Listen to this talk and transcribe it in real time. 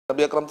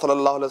नबी अकरम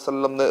सल्लल्लाहु अलैहि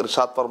वसल्लम ने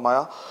इरशाद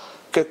फरमाया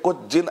कि कुछ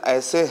जिन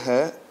ऐसे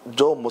हैं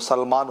जो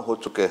मुसलमान हो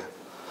चुके हैं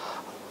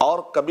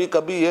और कभी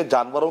कभी ये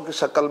जानवरों की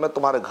शक्ल में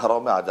तुम्हारे घरों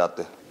में आ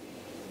जाते हैं।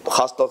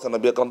 खासतौर से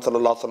नबी अकरम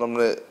सल्लल्लाहु अलैहि वसल्लम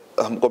ने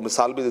हमको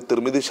मिसाल भी दी,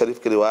 तिरमिज़ी शरीफ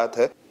की रिवायत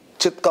है,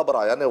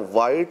 चितकबरा यानी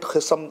वाइट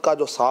किस्म का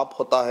जो सांप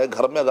होता है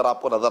घर में अगर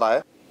आपको नजर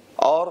आए,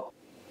 और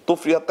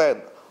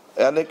तुफियतैन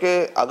यानी कि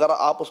अगर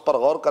आप उस पर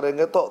गौर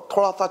करेंगे तो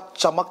थोड़ा सा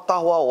चमकता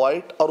हुआ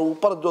वाइट और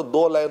ऊपर जो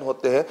 2 लाइन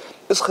होते हैं,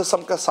 इस किस्म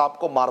के सांप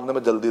को मारने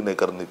में जल्दी नहीं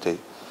करनी चाहिए।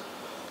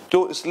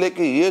 क्यों? इसलिए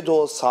कि ये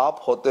जो सांप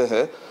होते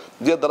हैं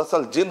ये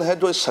दरअसल जिन है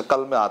जो इस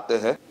शक्ल में आते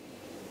हैं।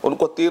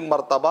 उनको 3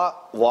 मरतबा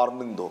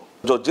वार्निंग दो।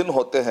 जो जिन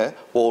होते हैं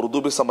वो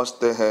उर्दू भी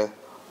समझते हैं,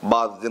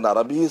 बाज़ जिन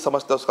अरबी ही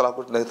समझते हैं, उसका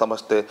कुछ नहीं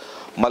समझते।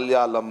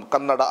 मलयालम,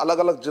 कन्नड़ा, अलग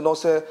अलग जिनों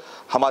से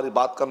हमारी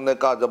बात करने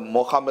का जब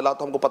मौका मिला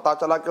तो हमको पता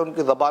चला कि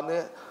उनकी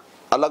ज़बानें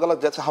अलग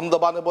अलग, जैसे हम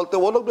ज़बानें बोलते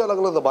हैं वो लोग भी अलग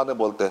अलग ज़बानें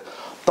बोलते हैं।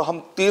 तो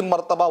हम 3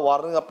 मरतबा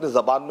वार्निंग अपनी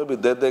ज़बान में भी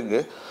दे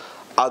देंगे।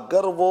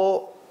 अगर वो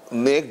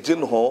नेक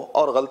जिन हो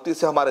और गलती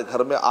से हमारे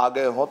घर में आ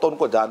गए हों तो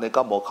उनको जाने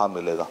का मौका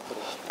मिलेगा।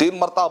 3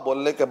 मरतबा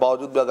बोलने के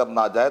बावजूद भी अगर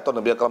ना जाए तो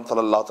नबी अकरम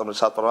सल्लल्लाहु अलैहि वसल्लम ने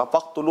इरशाद फरमाया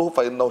फ़क़्तुलूहु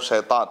फ़इन्नहु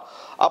शैतान,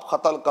 आप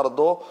कत्ल कर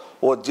दो,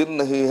 वो जिन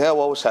नहीं है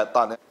वो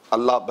शैतान है।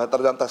 अल्लाह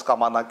बेहतर जानता है इसका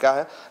माना क्या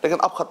है, लेकिन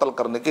अब कत्ल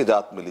करने की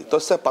इजाज़त मिली। तो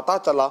इससे पता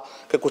चला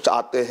कि कुछ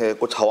आते हैं,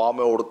 कुछ हवा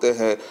में उड़ते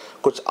हैं,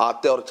 कुछ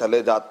आते और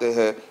चले जाते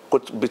हैं,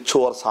 कुछ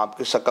बिच्छू और सांप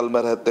की शक्ल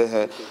में रहते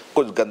हैं,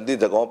 कुछ गंदी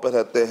जगहों पर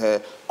रहते हैं,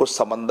 कुछ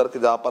समंदर की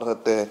जगह पर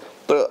रहते हैं।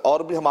 तो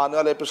और भी हम आने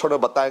वाले एपिसोड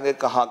में बताएंगे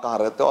कहाँ कहाँ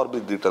रहते हैं और भी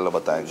डिटेल में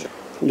बताएंगे।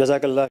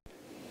 जज़ाकल्लाह।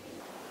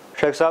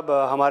 शेख साहब,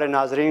 हमारे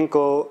नाजरीन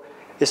को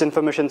इस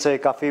इंफॉर्मेशन से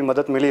काफ़ी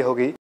मदद मिली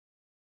होगी।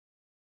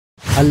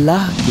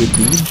 अल्लाह के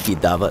दीन की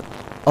दावत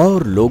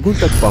और लोगों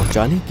तक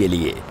पहुंचाने के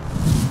लिए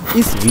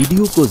इस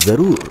वीडियो को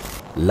जरूर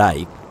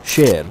लाइक,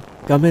 शेयर,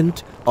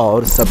 कमेंट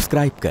और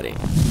सब्सक्राइब करें।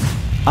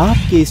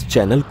 आपके इस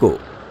चैनल को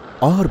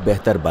और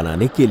बेहतर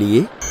बनाने के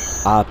लिए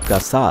आपका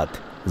साथ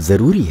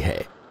जरूरी है।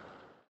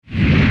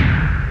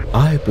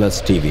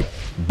 iPlus TV,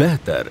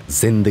 बेहतर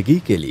जिंदगी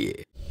के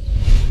लिए।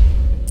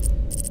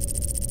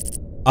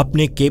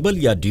 अपने केबल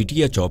या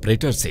DTH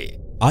ऑपरेटर से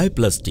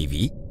iPlus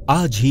TV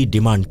आज ही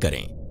डिमांड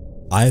करें।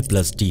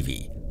 iPlus TV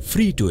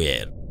free to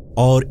air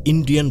और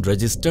इंडियन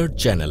रजिस्टर्ड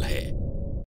चैनल है।